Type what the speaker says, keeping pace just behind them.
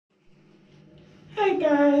Hey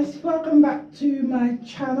guys, welcome back to my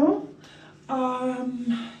channel.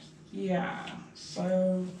 Yeah,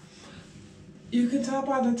 so you can tell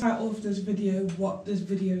by the title of this video what this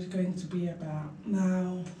video is going to be about.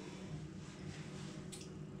 Now,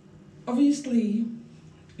 obviously,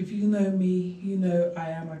 if you know me, you know I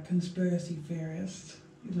am a conspiracy theorist.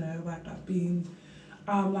 Like I've been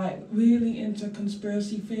like really into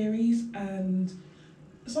conspiracy theories, and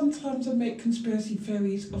sometimes I make conspiracy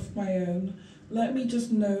theories of my own. Let me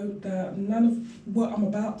just note that none of what I'm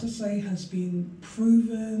about to say has been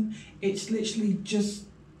proven. It's literally just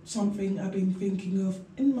something I've been thinking of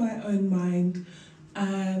in my own mind,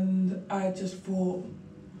 and I just thought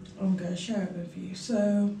I'm going to share it with you.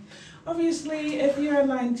 So, obviously, if you're a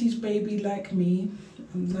 90s baby like me,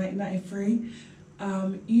 I'm 1993,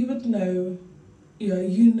 you would know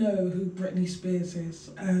you know who Britney Spears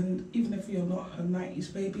is, and even if you're not a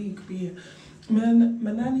 90s baby, you could be a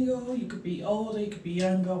millennial, you could be older, you could be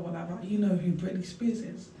younger, whatever, you know who Britney Spears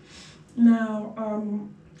is. Now,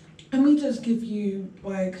 let me just give you,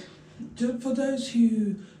 like, for those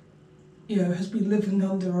who, has been living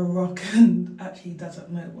under a rock and actually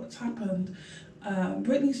doesn't know what's happened,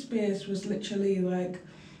 Britney Spears was literally like,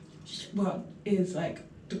 what is like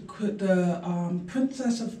the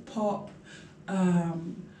princess of pop.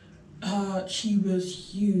 She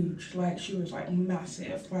was huge, like she was like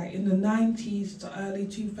massive, like in the 90s to early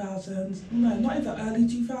 2000s, no, not even early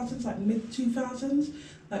 2000s, like mid 2000s,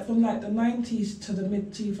 like from like the 90s to the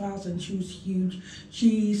mid 2000s, she was huge.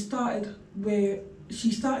 She started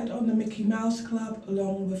on the Mickey Mouse Club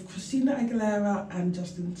along with Christina Aguilera and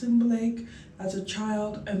Justin Timberlake as a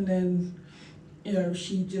child, and then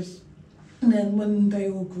and then when they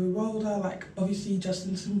all grew older, like obviously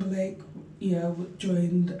Justin Timberlake,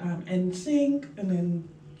 joined NSYNC, and then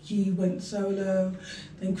he went solo.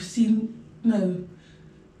 Then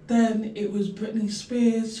then it was Britney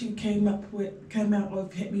Spears who came out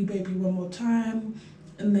with "Hit Me Baby One More Time,"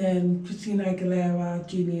 and then Christina Aguilera,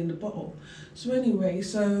 "Genie in the Bottle." So anyway,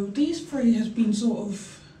 so these three has been sort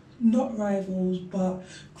of not rivals, but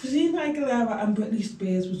Christina Aguilera and Britney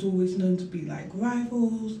Spears was always known to be like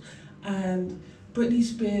rivals, and Britney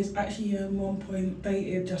Spears actually at one point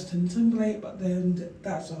dated Justin Timberlake, but then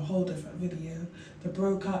that's a whole different video. They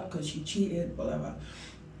broke up because she cheated, whatever.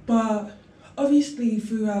 But obviously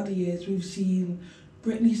throughout the years we've seen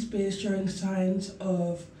Britney Spears showing signs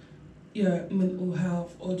of mental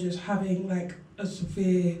health, or just having like a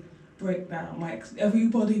severe breakdown. Like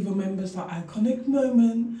everybody remembers that iconic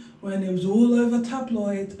moment when it was all over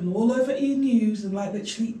tabloids and all over E! News and like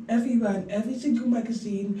literally everywhere in every single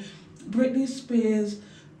magazine, Britney Spears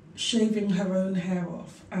shaving her own hair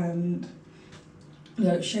off and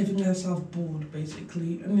shaving herself bald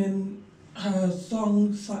basically, and then her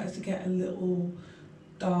song started to get a little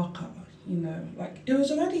darker. Like it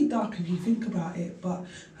was already dark if you think about it, but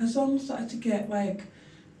her song started to get like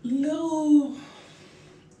little,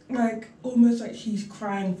 like almost like she's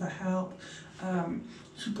crying for help.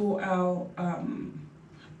 She brought out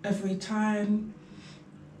Every Time.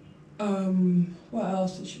 What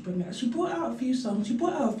else did she bring out? She brought out a few songs. She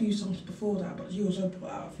brought out a few songs before that, but she also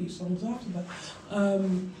brought out a few songs after that.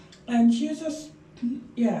 And she was just,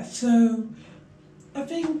 yeah. So I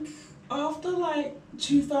think after like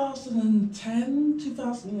 2010,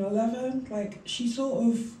 2011, like she sort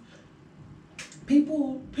of,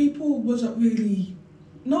 people wasn't really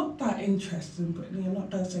not that interested in Britney. I'm not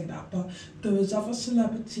going to say that, but there was other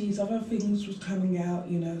celebrities, other things was coming out.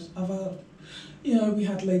 We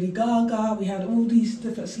had Lady Gaga, we had all these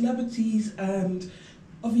different celebrities, and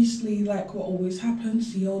obviously, like what always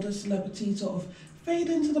happens, the older celebrities sort of fade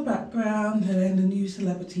into the background, and then the new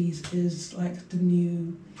celebrities is like the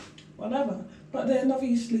new whatever. But then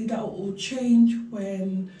obviously that will all change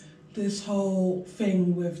when this whole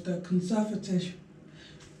thing with the conservative,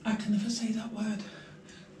 I can never say that word,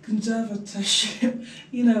 conservatorship,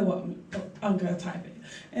 you know what, I'm going to type it.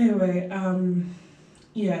 Anyway,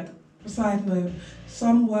 yeah, side note,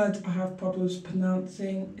 some words I have problems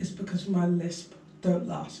pronouncing is because of my lisp. Don't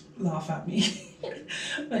laugh at me.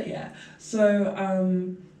 But yeah, so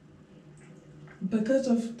because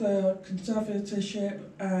of the conservatorship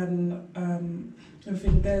and I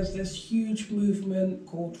think there's this huge movement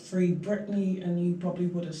called Free Britney, and you probably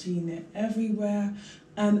would have seen it everywhere.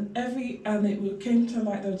 And it came to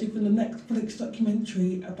like, there was even a Netflix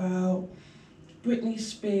documentary about Britney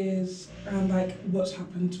Spears and like what's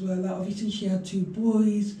happened to her. Like obviously she had 2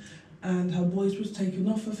 boys, and her boys was taken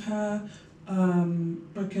off of her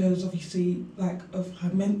because obviously like of her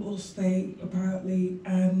mental state apparently,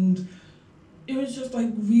 and it was just like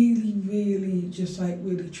really, really just like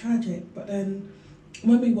really tragic. But then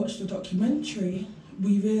when we watched the documentary,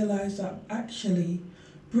 we realised that actually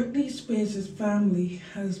Britney Spears' family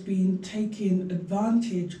has been taking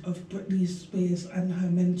advantage of Britney Spears and her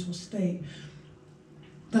mental state.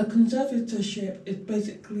 The conservatorship is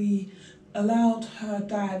basically allowed her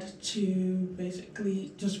dad to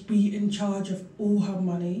basically just be in charge of all her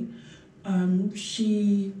money.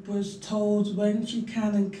 She was told when she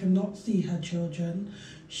can and cannot see her children.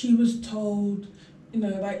 She was told,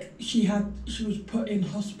 like she was put in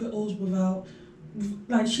hospitals without,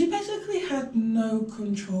 like she basically had no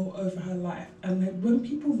control over her life. And then when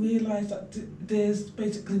people realise that there's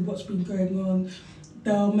basically what's been going on,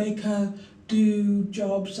 they'll make her do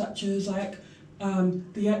jobs such as like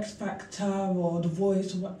the X Factor or The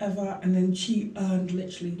Voice or whatever, and then she earned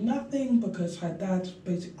literally nothing because her dad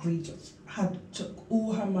basically just took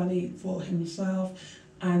all her money for himself,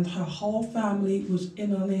 and her whole family was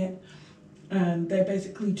in on it, and they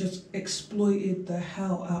basically just exploited the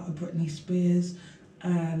hell out of Britney Spears,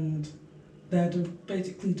 and they're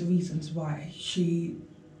basically the reasons why she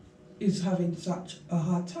is having such a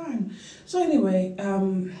hard time. So anyway,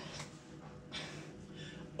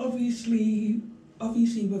 obviously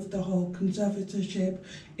with the whole conservatorship,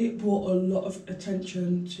 it brought a lot of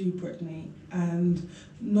attention to Britney, and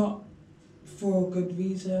not for a good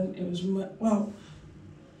reason. It was, well,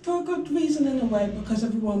 for a good reason in a way, because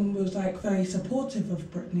everyone was like very supportive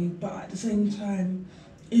of Britney, but at the same time,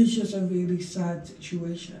 it's just a really sad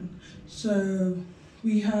situation. So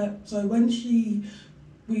we heard that,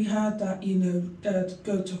 they'd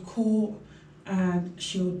go to court and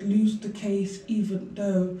she would lose the case, even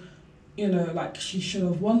though, like she should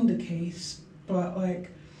have won the case. But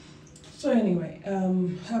like, so anyway,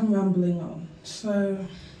 I'm rambling on. So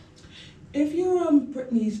if you're on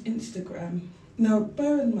Britney's Instagram, now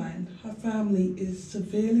bear in mind, her family is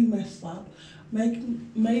severely messed up,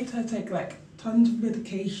 made her take like tons of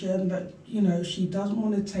medication that, she doesn't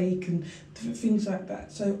want to take, and different things like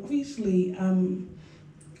that. So obviously,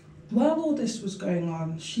 while all this was going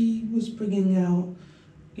on, she was bringing out,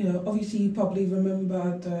 obviously you probably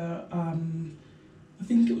remember the, I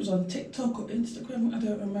think it was on TikTok or Instagram, I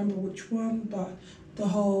don't remember which one, but the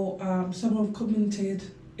whole, someone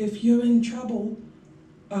commented, if you're in trouble,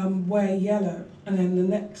 wear yellow. And then the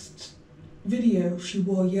next video, she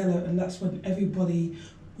wore yellow, and that's when everybody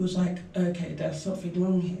was like, okay, there's something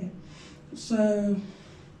wrong here. So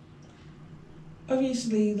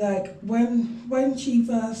obviously, like when she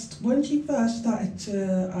first started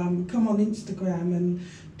to come on Instagram and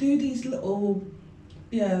do these little,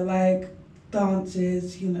 like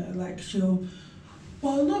dances, like she'll,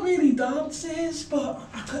 well, not really dances, but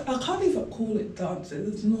I can't even call it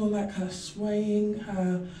dances. It's more like her swaying,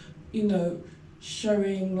 her,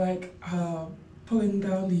 showing like her pulling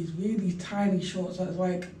down these really tiny shorts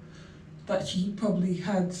that she probably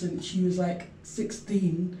had since she was like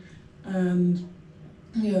 16, and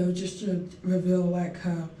just to reveal like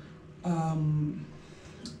her, I don't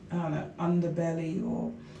know, underbelly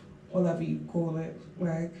or whatever you call it,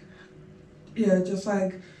 like, just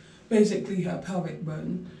like basically her pelvic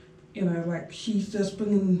bone, like she's just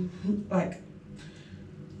bringing like,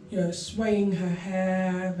 swaying her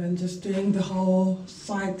hair and just doing the whole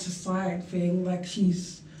side to side thing, like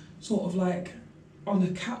she's sort of like on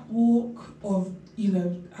a catwalk, of,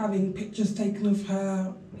 having pictures taken of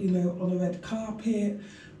her, on a red carpet,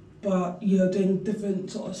 but, doing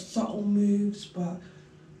different sort of subtle moves, but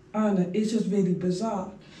I don't know, it's just really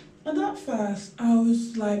bizarre. And at first, I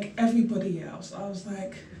was like everybody else, I was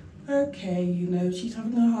like, okay, she's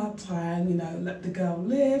having a hard time, let the girl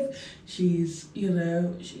live. She's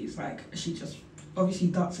just obviously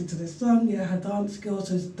dancing to this song. Yeah, her dance skills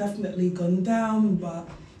has definitely gone down, but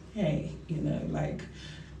hey, like,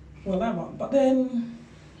 whatever. But then,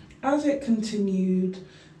 as it continued,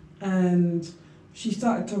 and she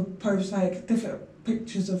started to post like different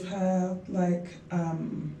pictures of her, like,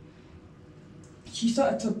 she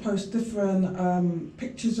started to post different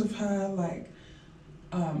pictures of her, like,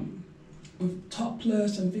 with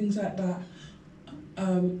topless and things like that.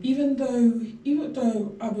 Even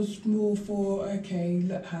though I was more for, okay,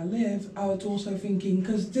 let her live, I was also thinking,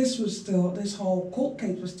 because this whole court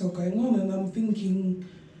case was still going on, and I'm thinking,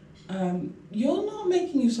 you're not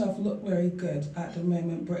making yourself look very good at the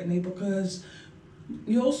moment, Britney, because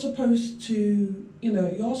you're supposed to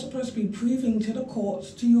be proving to the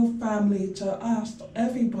courts, to your family, to us, to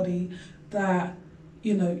everybody, that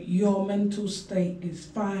your mental state is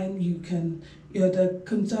fine, the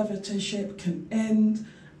conservatorship can end,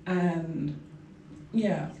 and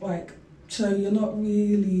so you're not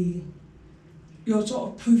really you're sort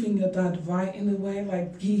of proving your dad right in a way.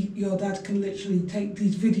 Like your dad can literally take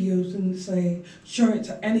these videos and say, show it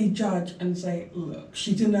to any judge and say, look,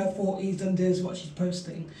 she's in her 40s and this is what she's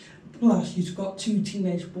posting. Plus, she's got 2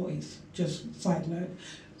 teenage boys, just side note.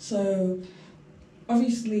 So,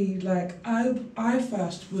 obviously, like, I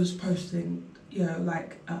first was posting, you know,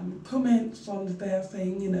 like, comments on there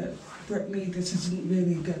saying, you know, Britney, this isn't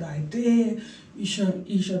really a good idea. You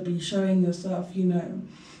should be showing yourself, you know,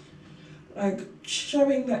 like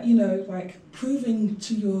showing that, you know, like proving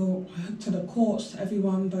to the courts, to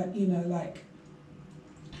everyone that, you know, like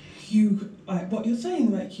you, like what you're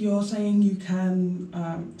saying, like you're saying you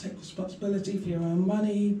can take responsibility for your own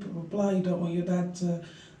money, blah blah blah. You don't want your dad to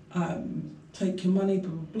take your money, blah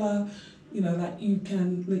blah blah. You know, like you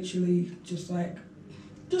can literally just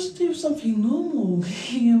do something normal,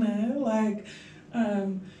 you know, like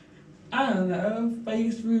I don't know,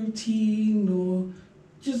 face routine or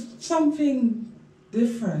just something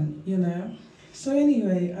different, you know. So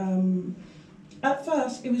anyway, at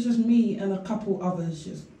first it was just me and a couple others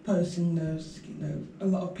just posting those, you know. A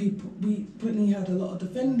lot of people, Britney had a lot of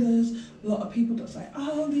defenders, a lot of people that say,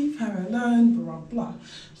 oh, leave her alone, blah blah.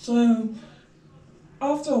 So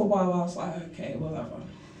after a while I was like, okay, whatever.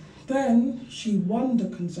 Then she won the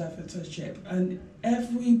conservatorship and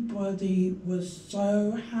everybody was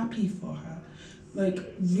so happy for her. Like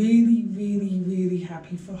really, really, really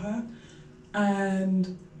happy for her.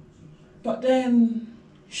 But then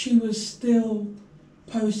she was still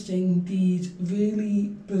posting these really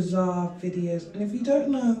bizarre videos. And if you don't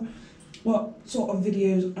know what sort of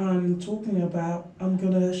videos I'm talking about, I'm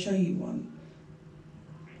gonna show you one.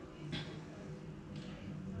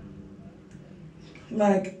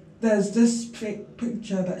 Like there's this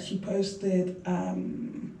picture that she posted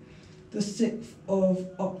the 6th of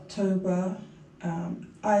October.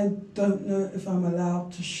 I don't know if I'm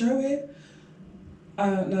allowed to show it. I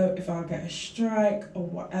don't know if I'll get a strike or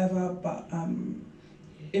whatever, but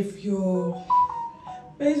if you're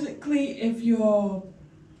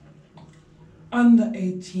under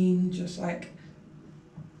 18, just like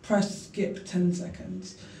press skip 10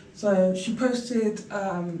 seconds. So she posted,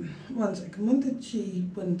 1 second, when did she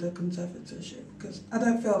win the conservatorship? Because I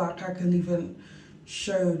don't feel like I can even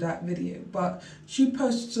show that video, but she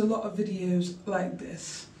posts a lot of videos like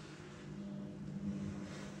this.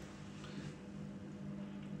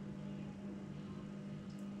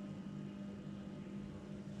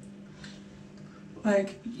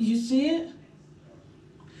 Like, you see it?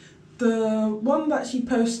 The one that she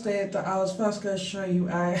posted that I was first going to show you,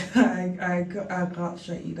 I can't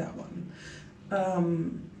show you that one.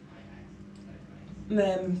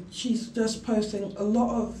 Then she's just posting a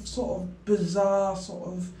lot of sort of bizarre sort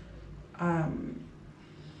of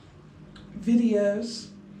videos.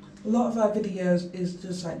 A lot of her videos is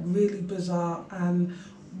just like really bizarre, and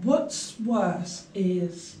what's worse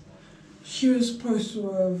is she was supposed to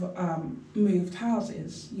have moved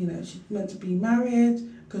houses. You know, she's meant to be married,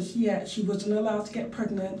 because she wasn't allowed to get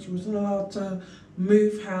pregnant, she wasn't allowed to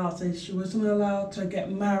move houses, she wasn't allowed to get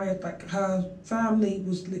married. Like her family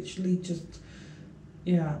was literally just,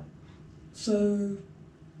 yeah. So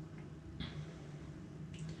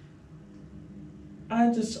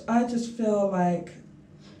I just feel like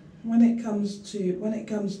when it comes to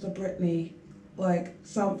Britney, like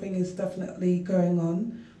something is definitely going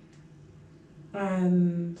on.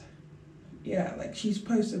 And yeah, like she's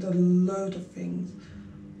posted a load of things,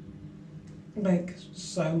 like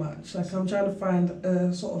so much. Like I'm trying to find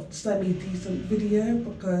a sort of semi-decent video,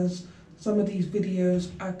 because some of these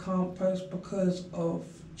videos I can't post because of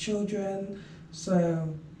children.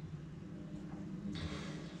 So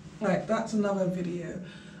like that's another video.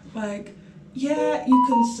 Like you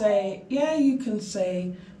can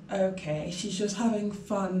say okay, she's just having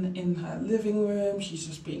fun in her living room, she's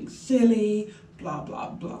just being silly, blah blah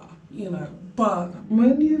blah, you know. But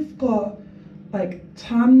when you've got like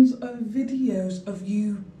tons of videos of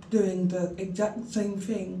you doing the exact same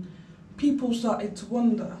thing, people started to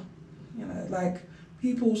wonder, you know, like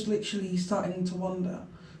people's literally starting to wonder.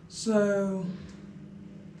 So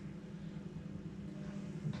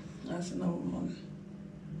that's another one.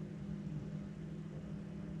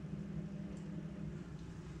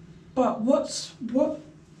 But what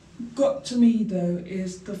got to me though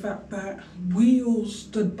is the fact that we all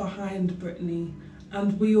stood behind Britney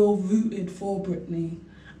and we all rooted for Britney.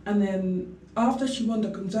 And then after she won the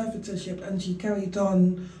conservatorship and she carried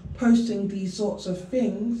on posting these sorts of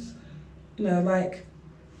things, you know, like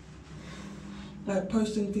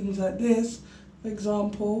posting things like this, for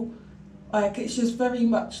example, like it's just very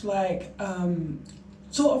much like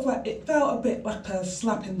sort of like, it felt a bit like a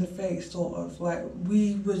slap in the face, sort of like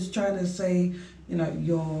we was trying to say,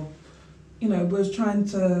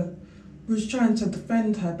 was trying to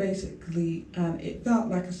defend her basically, and it felt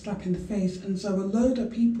like a slap in the face. And so a load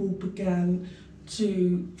of people began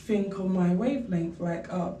to think on my wavelength,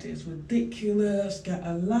 like, oh, it's ridiculous, get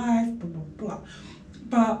a life, blah, blah, blah.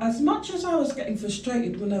 But as much as I was getting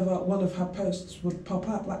frustrated whenever one of her posts would pop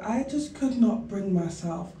up, like, I just could not bring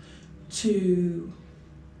myself to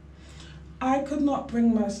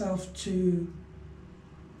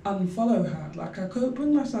unfollow her. Like, I couldn't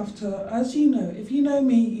bring myself to, as you know, if you know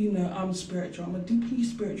me, you know I'm spiritual. I'm a deeply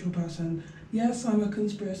spiritual person. Yes, I'm a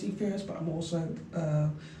conspiracy theorist, but I'm also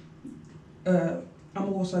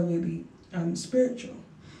really spiritual.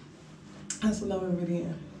 That's another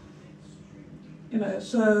video.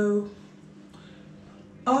 So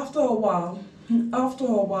after a while,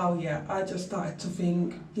 yeah, I just started to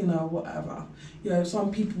think, whatever.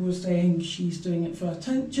 Some people were saying she's doing it for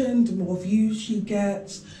attention. The more views she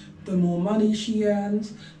gets, the more money she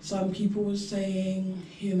earns. Some people were saying,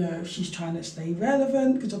 she's trying to stay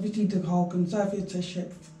relevant because obviously the whole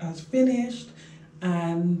conservatorship has finished,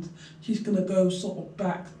 and she's gonna go sort of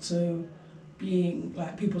back to being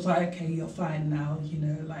like, people's like, okay, you're fine now,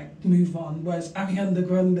 like, move on. Whereas Ariana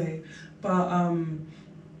Grande, but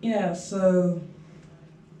so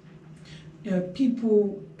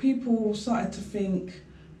people started to think,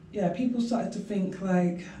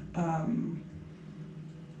 like,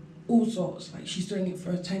 all sorts, like she's doing it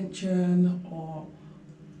for attention or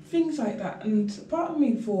things like that. And part of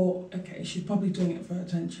me thought, okay, she's probably doing it for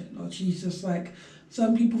attention, or she's just like,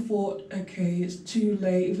 some people thought, okay, it's too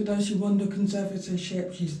late, even though she won the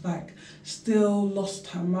conservatorship, she's like still lost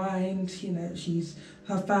her mind,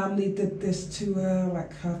 her family did this to her,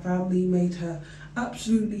 like her family made her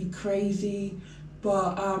absolutely crazy.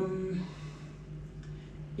 But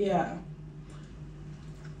yeah,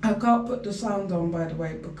 I can't put the sound on, by the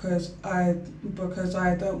way, because I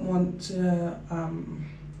don't want to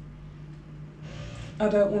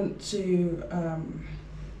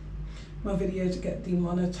my video to get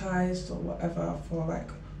demonetized or whatever for like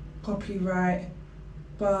copyright.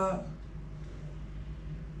 But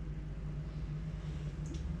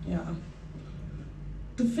yeah,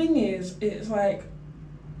 the thing is, it's like,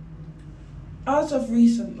 as of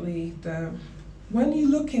recently though, when you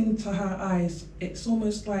look into her eyes, it's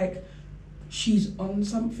almost like she's on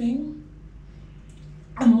something.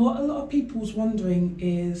 And what a lot of people's wondering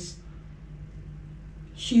is,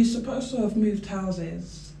 she's supposed to have moved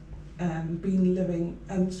houses and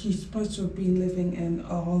she's supposed to have been living in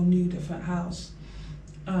a whole new different house.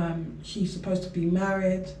 She's supposed to be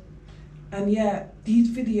married, and yet these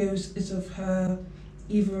videos is of her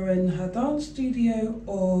either in her dance studio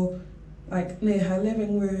or like near her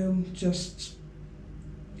living room, just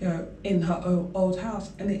in her old house,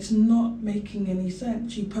 and it's not making any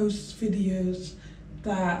sense. She posts videos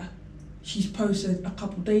that she's posted a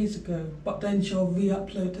couple days ago, but then she'll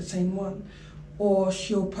re-upload the same one, or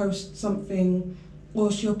she'll post something,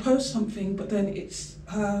 but then it's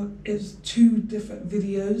two different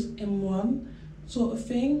videos in one sort of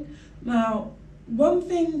thing. Now, one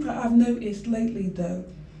thing that I've noticed lately though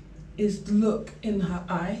is the look in her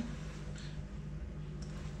eye.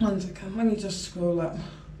 One second, let me just scroll up.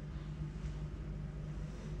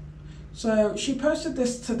 So she posted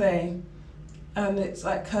this today, and it's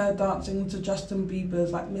like her dancing to Justin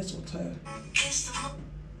Bieber's like Mistletoe.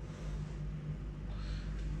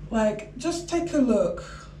 Like, just take a look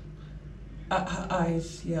at her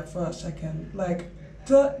eyes, yeah, for a second. Like,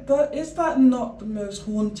 is that not the most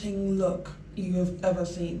haunting look you have ever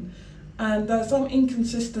seen? And there's some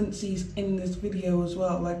inconsistencies in this video as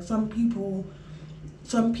well. Like, some people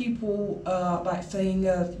are like saying,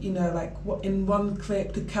 like in one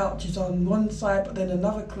clip the couch is on one side, but then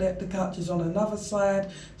another clip the couch is on another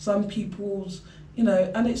side. Some people's,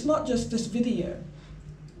 and it's not just this video.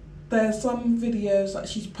 There's some videos that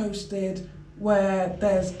she's posted where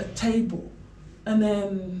there's a table, and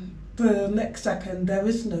then the next second there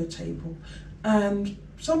is no table. And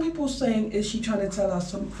some people saying, is she trying to tell us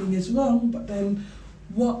something is wrong? But then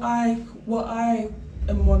what I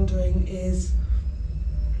am wondering is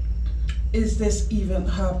this even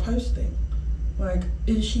her posting? Like,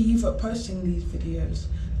 is she even posting these videos?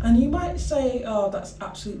 And you might say, oh, that's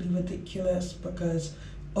absolutely ridiculous because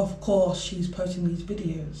of course she's posting these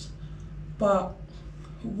videos. But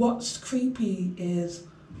what's creepy is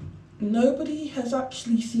nobody has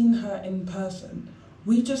actually seen her in person.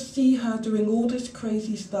 We just see her doing all this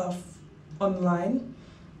crazy stuff online.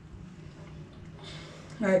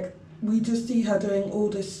 Like, we just see her doing all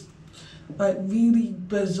this like really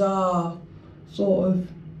bizarre sort of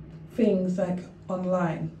things like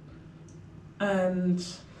online. And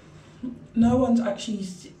no one's actually,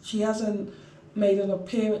 she hasn't made an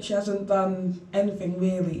appearance, she hasn't done anything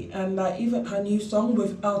really. And like even her new song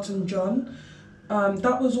with Elton John,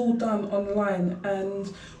 that was all done online. And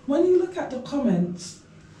when you look at the comments,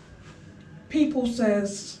 people's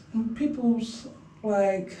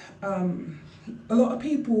like, a lot of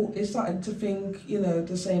people is starting to think, you know,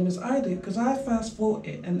 the same as I do, because I first thought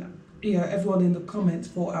it, and you know, everyone in the comments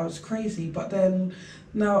thought I was crazy, but then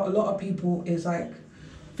now a lot of people is like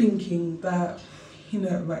thinking that, you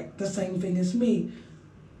know, like the same thing as me.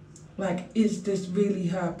 Like, is this really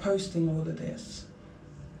her posting all of this?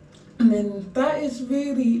 And then that is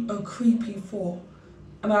really a creepy thought.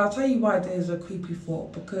 And I'll tell you why there's a creepy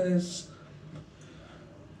thought, because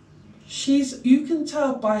you can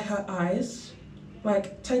tell by her eyes,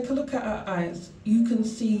 like take a look at her eyes, you can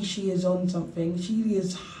see she is on something. She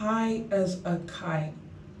is high as a kite,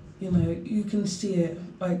 you know, you can see it,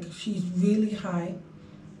 like she's really high.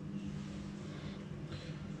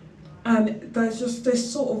 And there's just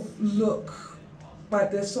this sort of look,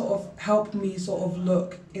 like this sort of help me sort of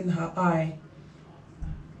look in her eye.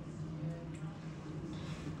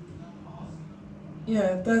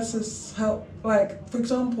 Yeah, there's this help, like for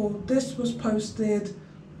example, this was posted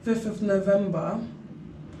 5th of November.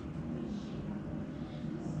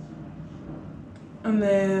 And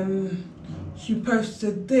then she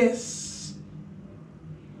posted this,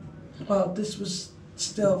 well, this was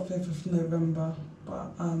still 5th of November,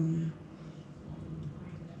 but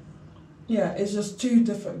yeah, it's just two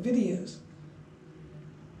different videos.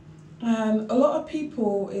 And a lot of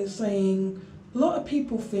people is saying, a lot of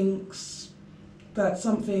people thinks that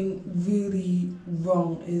something really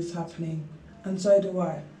wrong is happening, and so do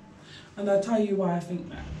I. And I'll tell you why I think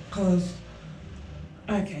that, because,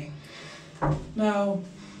 okay, now,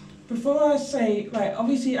 before I say, like,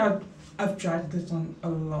 obviously I've dragged this on a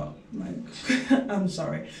lot, like, I'm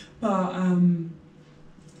sorry, but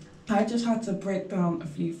I just had to break down a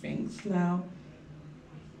few things. Now,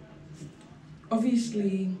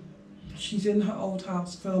 obviously, she's in her old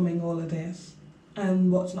house filming all of this,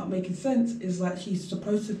 and what's not making sense is that she's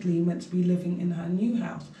supposedly meant to be living in her new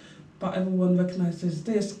house, but everyone recognises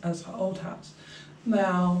this as her old house.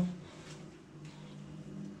 Now,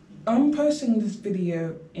 I'm posting this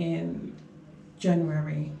video in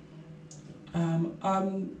January.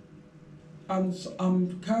 I'm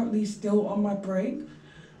currently still on my break,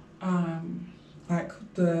 like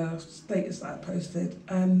the status that I posted,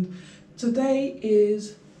 and today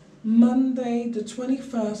is Monday the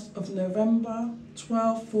 21st of November,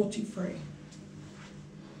 12:43.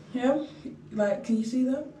 Yeah, like, can you see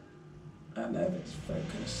that? I don't know if it's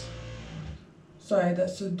focused. Sorry,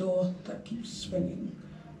 that's the door that keeps swinging.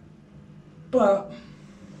 But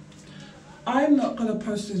I'm not going to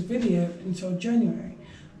post this video until January,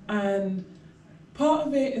 and part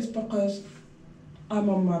of it is because I'm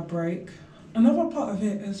on my break. Another part of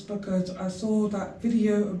it is because I saw that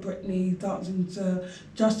video of Britney dancing to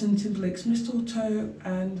Justin Timberlake's Mistletoe,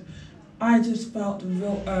 and I just felt the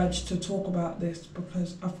real urge to talk about this,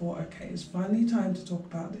 because I thought, okay, it's finally time to talk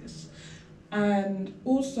about this, and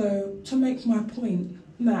also to make my point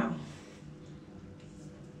now.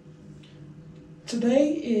 Today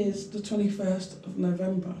is the 21st of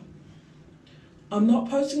November. I'm not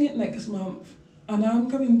posting it next month. I know I'm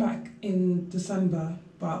coming back in December,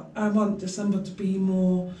 but I want December to be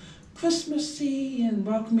more Christmassy and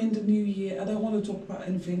welcoming the new year. I don't want to talk about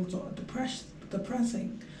anything sort of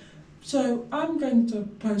depressing. So I'm going to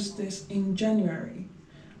post this in January.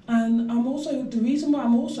 And the reason why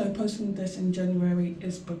I'm also posting this in January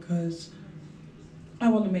is because I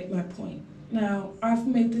want to make my point. Now, I've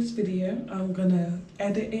made this video, I'm going to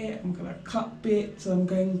edit it, I'm going to cut bits, I'm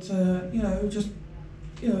going to, you know, just,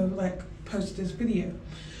 you know, like post this video.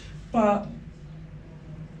 But,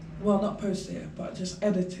 well, not post it, but just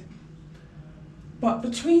edit it. But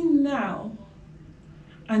between now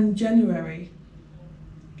and January,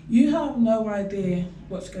 you have no idea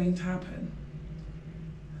what's going to happen.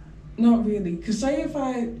 Not really, because say if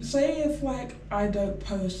I don't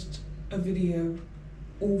post a video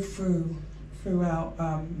all throughout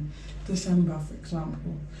December, for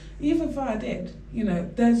example. Even if I did, you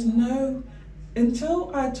know,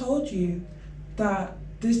 until I told you that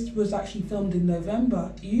this was actually filmed in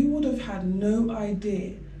November, you would have had no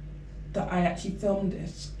idea that I actually filmed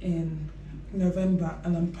this in November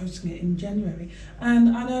and I'm posting it in January.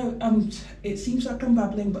 And I know it seems like I'm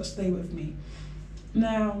babbling, but stay with me.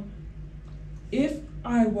 Now, if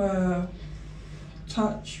I were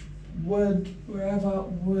touch wood, wherever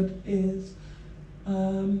wood is,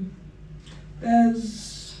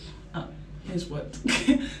 here's wood,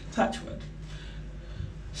 touch wood.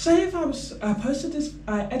 say if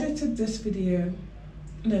I edited this video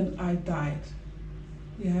and then I died,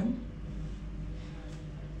 yeah?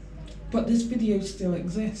 But this video still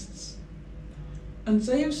exists. And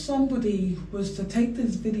say if somebody was to take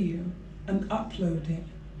this video and upload it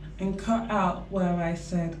and cut out where I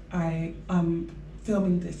said I am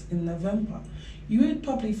filming this in November, you would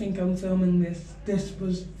probably think I'm filming this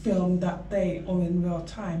was filmed that day or in real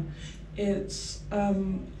time. It's,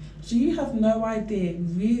 so you have no idea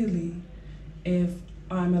really if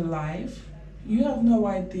I'm alive. You have no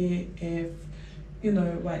idea if, you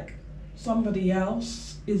know, like somebody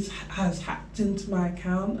else has hacked into my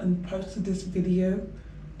account and posted this video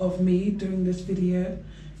of me doing this video.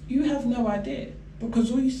 You have no idea,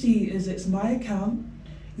 because all you see is it's my account,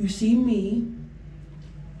 you see me,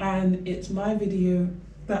 and it's my video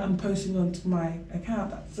that I'm posting onto my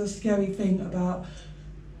account. That's the scary thing about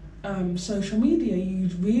social media. You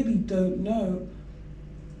really don't know.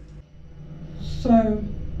 So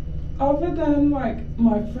other than like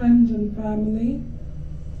my friends and family,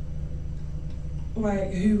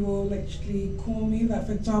 like who will literally call me, like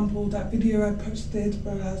for example that video I posted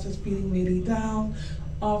where I was just feeling really down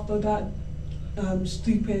after that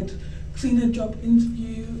stupid cleaner job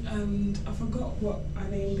interview, and I forgot what I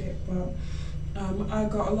named it, but I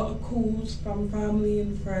got a lot of calls from family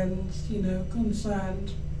and friends, you know,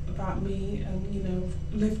 concerned about me and, you know,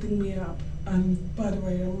 lifting me up, and by the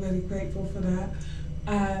way, I'm really grateful for that.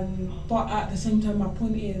 But at the same time, my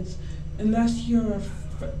point is, unless you're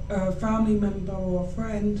a family member or a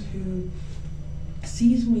friend who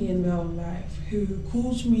sees me in real life, who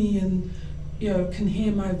calls me and, you know, can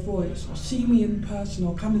hear my voice or see me in person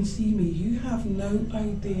or come and see me, you have no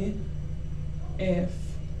idea if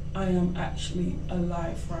I am actually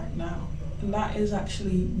alive right now. And that is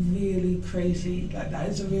actually really crazy. Like, that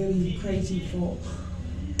is a really crazy thought.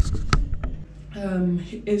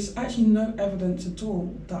 It's actually no evidence at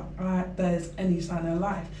all that there's any sign of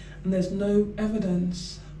life. And there's no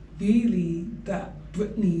evidence really that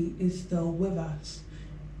Britney is still with us,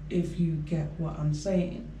 if you get what I'm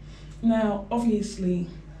saying. Now, obviously,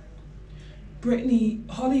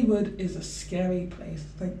 Hollywood is a scary place,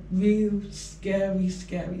 like real scary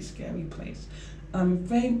place.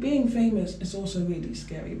 Being famous is also really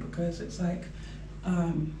scary, because it's like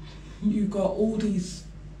you got all these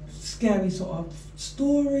scary sort of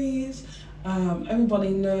stories. Everybody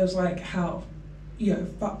knows like how, you know,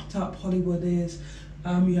 fucked up Hollywood is.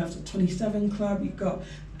 You have the 27 Club, you've got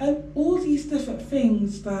all these different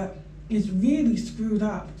things that is really screwed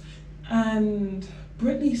up. And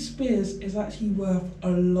Britney Spears is actually worth a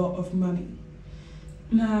lot of money.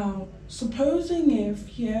 Now, supposing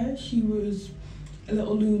if, yeah, she was a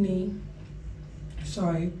little loony,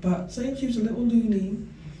 but say if she was a little loony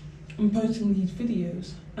and posting these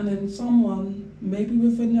videos, and then someone, maybe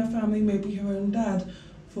within their family, maybe her own dad,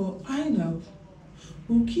 thought, I know,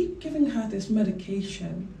 we'll keep giving her this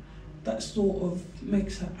medication that sort of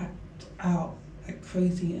makes her act out like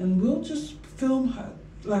crazy, and we'll just film her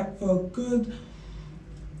like for a good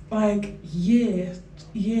like year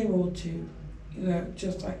or two, you know,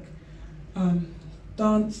 just like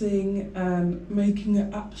dancing and making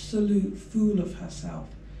an absolute fool of herself.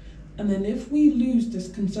 And then if we lose this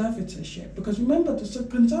conservatorship, because remember, the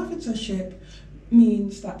conservatorship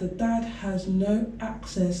means that the dad has no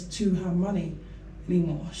access to her money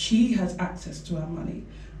anymore. She has access to her money.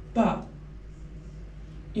 But,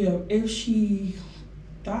 you know, if she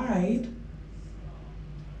died,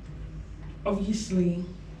 obviously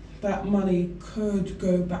that money could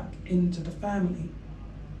go back into the family,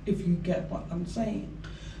 if you get what I'm saying.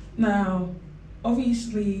 Now,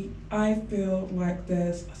 obviously, I feel like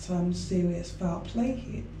there's some serious foul play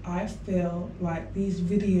here. I feel like these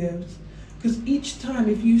videos, because each time,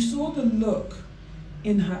 if you saw the look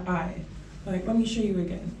in her eye, like, let me show you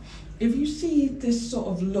again. If you see this sort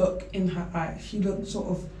of look in her eye, she looked sort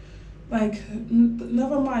of like,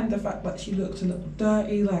 never mind the fact that she looks a little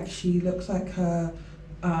dirty, like she looks like her,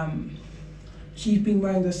 she's been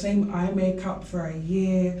wearing the same eye makeup for a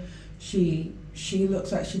year. She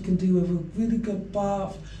looks like she can do with a really good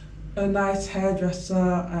bath, a nice hairdresser,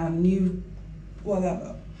 and new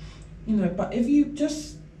whatever, you know. But if you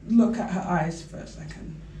just look at her eyes for a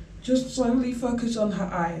second, just slowly focus on her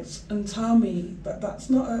eyes and tell me that that's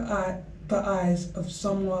not the eyes of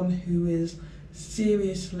someone who is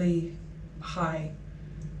seriously high.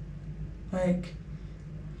 Like,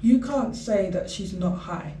 you can't say that she's not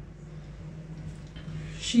high.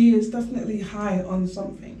 She is definitely high on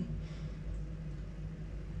something.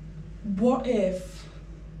 What if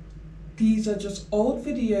these are just old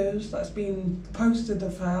videos that's been posted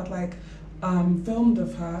of her, like filmed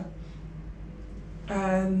of her,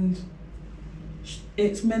 and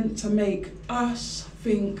it's meant to make us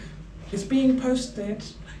think it's being posted,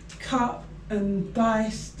 cut and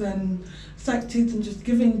diced and sected and just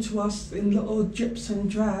given to us in little drips and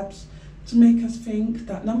drabs to make us think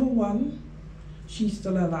that number one, she's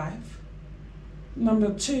still alive.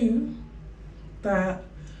 Number two, that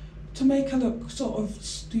to make her look sort of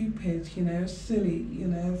stupid, you know, silly, you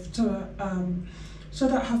know, to so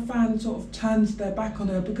that her fan sort of turns their back on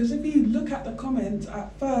her. Because if you look at the comments,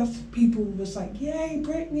 at first people was like, yay,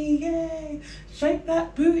 Britney, yay, shake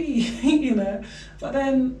that booty, you know. But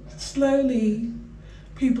then slowly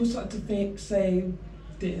people started to say,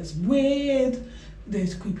 this is weird,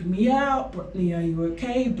 this is creeping me out, Britney, are you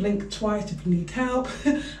okay? Blink twice if you need help.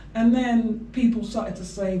 And then people started to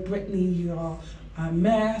say, Britney, you're a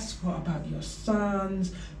mess, what about your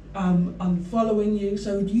sons, unfollowing you.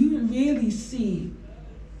 So you really see,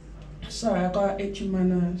 sorry, I got an itch in my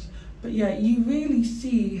nose, but yeah, you really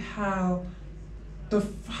see how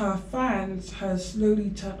her fans has slowly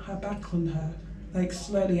turned her back on her. Like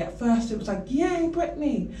slowly, at first it was like, yay,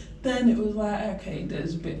 Britney. Then it was like, okay,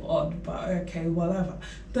 that's a bit odd, but okay, whatever.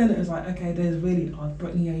 Then it was like, okay, that's really odd,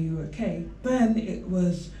 Britney, are you okay? Then it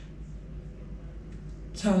was,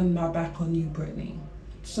 turn my back on you, Britney.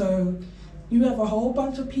 So you have a whole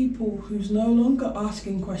bunch of people who's no longer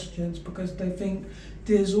asking questions because they think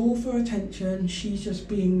this is all for attention, she's just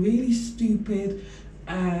being really stupid,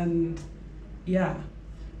 and yeah.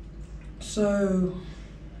 So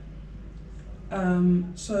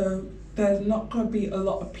there's not going to be a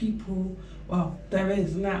lot of people, well, there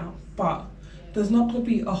is now, but there's not going to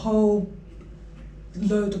be a whole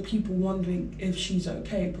load of people wondering if she's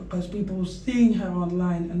okay, because people seeing her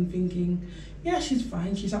online and thinking, yeah, she's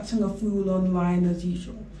fine, she's acting a fool online as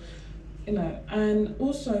usual, you know. And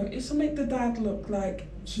also it's to make the dad look like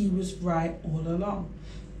he was right all along.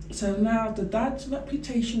 So now the dad's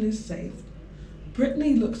reputation is saved.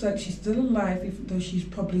 Britney looks like she's still alive, even though she's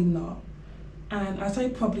probably not. And I say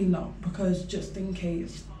probably not because just in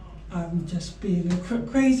case I'm just being a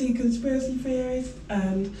crazy conspiracy theorist,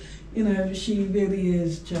 and you know, she really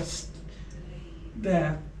is just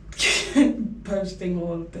there posting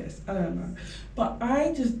all of this. I don't know, but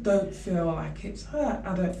I just don't feel like it's her.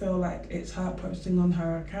 I don't feel like it's her posting on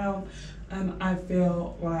her account, and I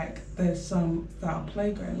feel like there's some foul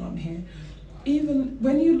play going on here. Even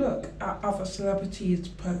when you look at other celebrities'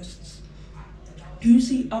 posts, you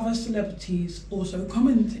see other celebrities also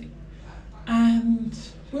commenting. And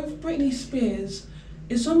with Britney Spears,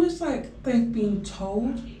 it's almost like they've been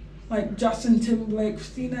told, like Justin Timberlake,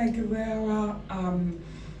 Christina Aguilera,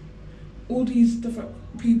 all these different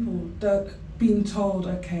people that being told,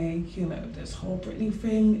 okay, you know, this whole Britney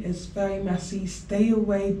thing is very messy, stay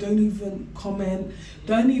away, don't even comment,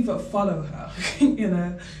 don't even follow her, you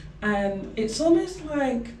know. And it's almost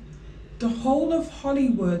like the whole of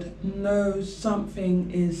Hollywood knows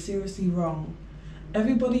something is seriously wrong.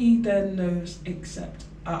 Everybody then knows except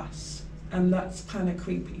us, and that's kind of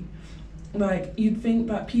creepy. Like, you'd think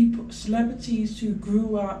that people, celebrities who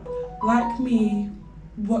grew up like me,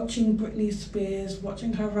 watching Britney Spears,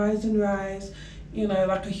 watching her rise and rise, you know,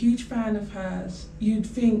 like a huge fan of hers, you'd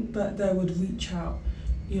think that they would reach out,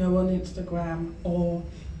 you know, on Instagram or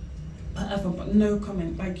whatever, but no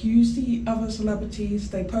comment. Like, you see other celebrities,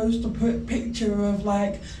 they post a picture of,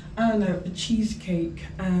 like, I don't know, a cheesecake,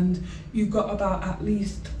 and you've got about at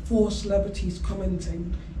least 4 celebrities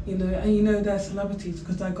commenting, you know, and you know they're celebrities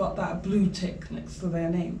because they got that blue tick next to their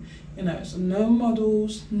name, you know. So no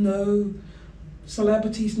models, no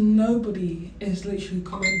celebrities, nobody is literally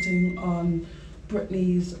commenting on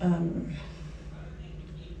Britney's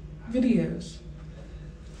videos.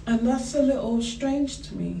 And that's a little strange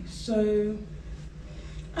to me. So,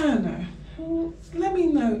 I don't know. Let me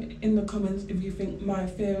know in the comments if you think my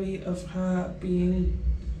theory of her being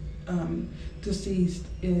deceased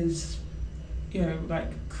is, you know, like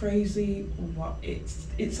crazy or what.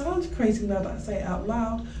 It sounds crazy now that I say it out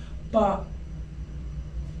loud, but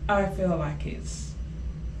I feel like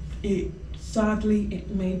sadly it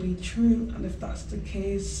may be true, and if that's the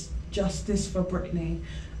case, justice for Britney.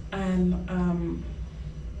 And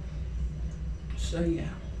so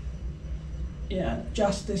yeah,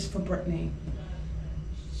 justice for Britney.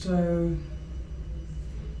 So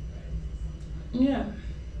yeah,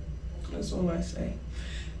 that's all I say.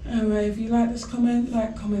 Anyway, if you like this comment,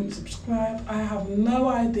 like, comment, subscribe. I have no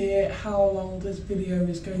idea how long this video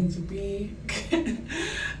is going to be.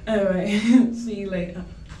 Anyway, see you later.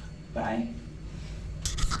 Bye.